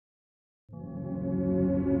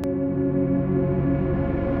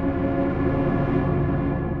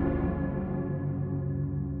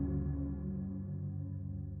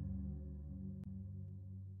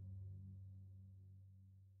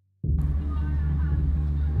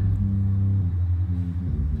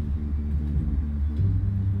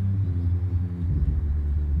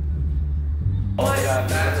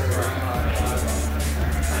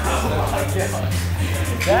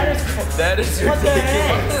That is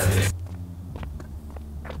ridiculous.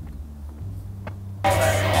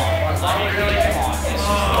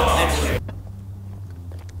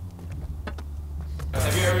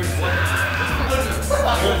 Have you ever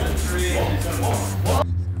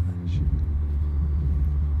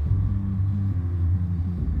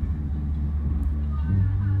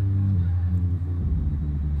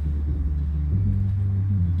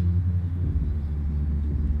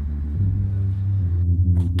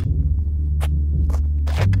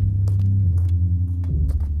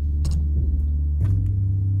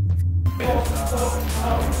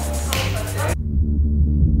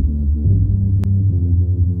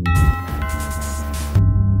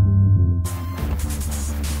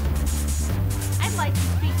I'd like to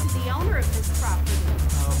speak to the owner of this property.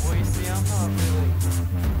 well, you see, I'm not really...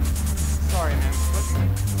 Sorry, ma'am. What do you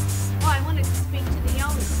mean? Oh, I wanted to speak to the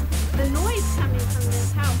owner. The noise coming from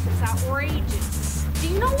this house is outrageous. Do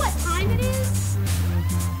you know what time it is?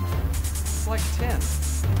 It's like 10.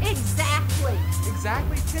 Exactly.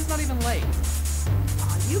 Exactly? 10's not even late.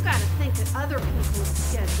 Oh, you gotta think of other people's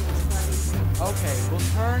schedules, buddy. Okay, we'll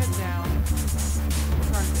turn it down.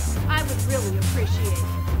 Turn it down. I would really appreciate it.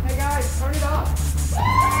 Hey guys, turn it off.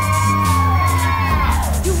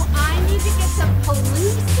 Do I need to get the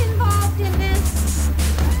police involved in this?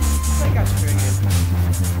 I think I should bring it.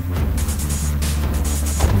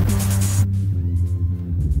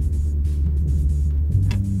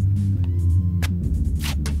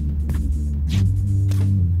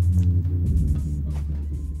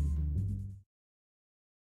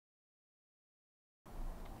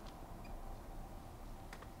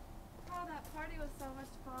 Oh, that party was so much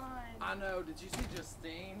fun. I know. Did you see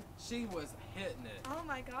Justine? She was hitting it. Oh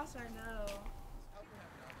my gosh, I know.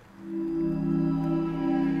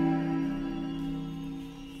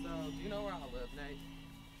 So, do you know where I live, Nate?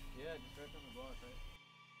 Yeah, just right down the block, right?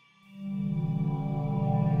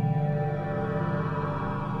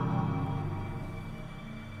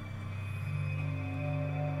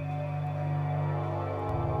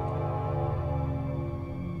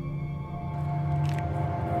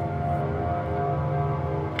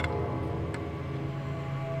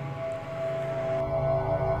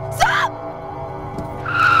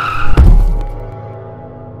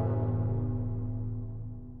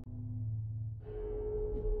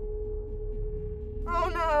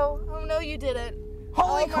 Oh no, you didn't.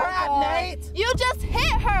 Holy Oh my crap, God. Nate! You just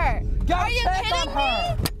hit her! Go Are you check kidding on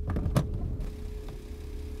her. me?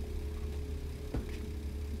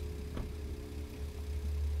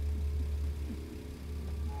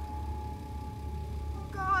 Oh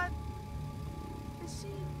God. Is she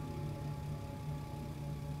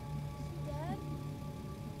dead?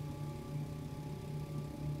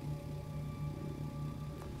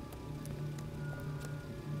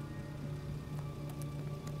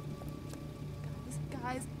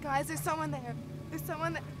 Guys, there's someone there. There's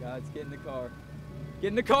someone there. Guys, get in the car. Get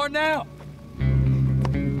in the car now!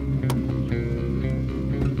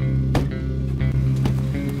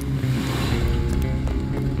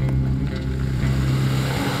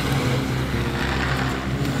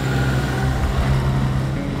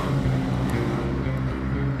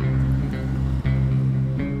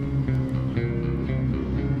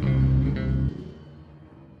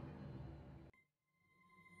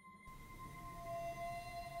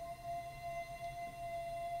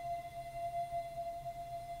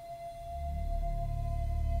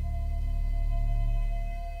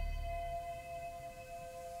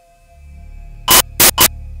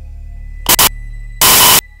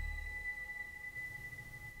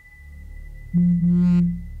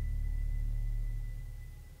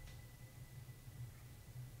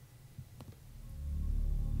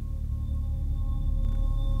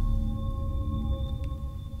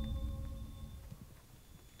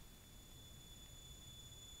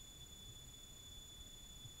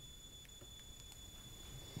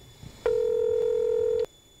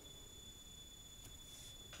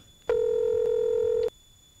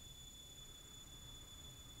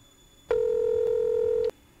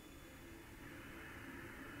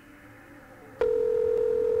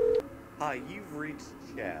 Hi, you've reached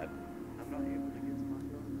Chad. I'm not able to get to my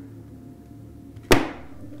phone.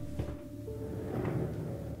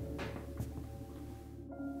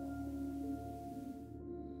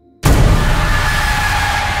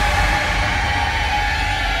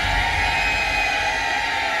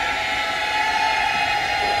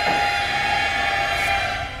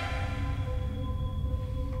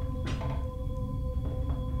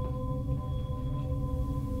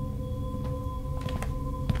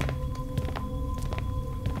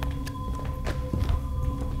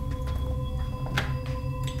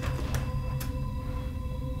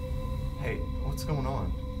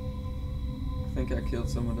 on? I think I killed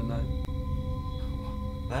someone tonight.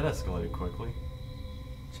 That escalated quickly.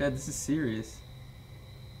 Chad, this is serious.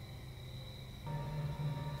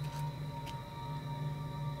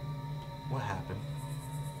 What happened?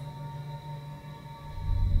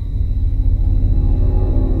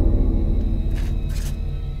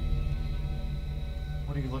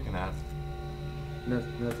 What are you looking at?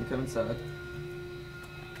 Nothing. Come inside.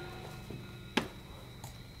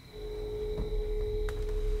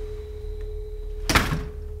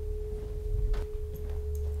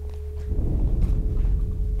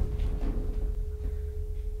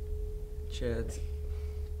 Chad.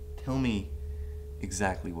 Tell me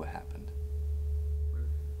exactly what happened.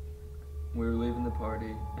 We were leaving the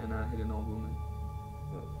party and I hit an old woman.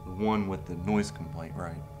 The one with the noise complaint,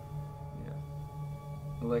 right? Yeah.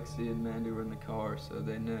 Alexi and Mandy were in the car, so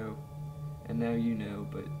they know. And now you know,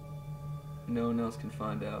 but no one else can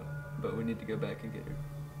find out. But we need to go back and get her.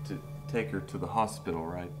 To take her to the hospital,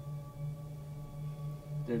 right?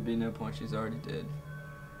 There'd be no point, she's already dead.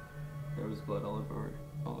 There was blood all over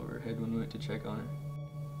her head when we went to check on her.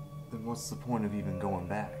 Then what's the point of even going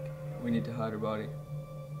back? We need to hide her body.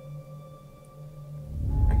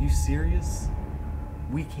 Are you serious?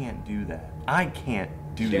 We can't do that. I can't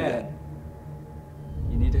do that.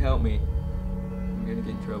 You need to help me. I'm gonna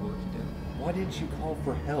get in trouble if you don't. Why didn't you call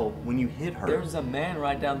for help when you hit her? There was a man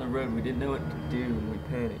right down the road. We didn't know what to do and we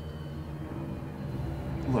panicked.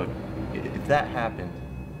 Look, if that happened,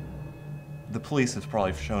 the police have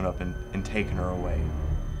probably shown up and taken her away.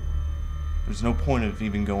 There's no point of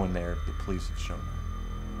even going there if the police have shown her.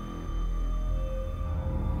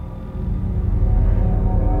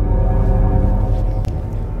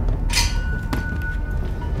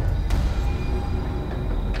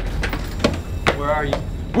 Where are you?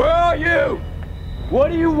 Where are you? What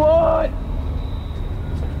do you want?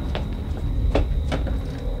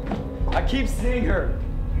 I keep seeing her.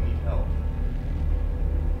 You need help.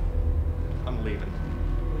 I'm leaving.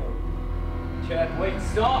 Chad, wait,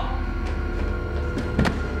 stop!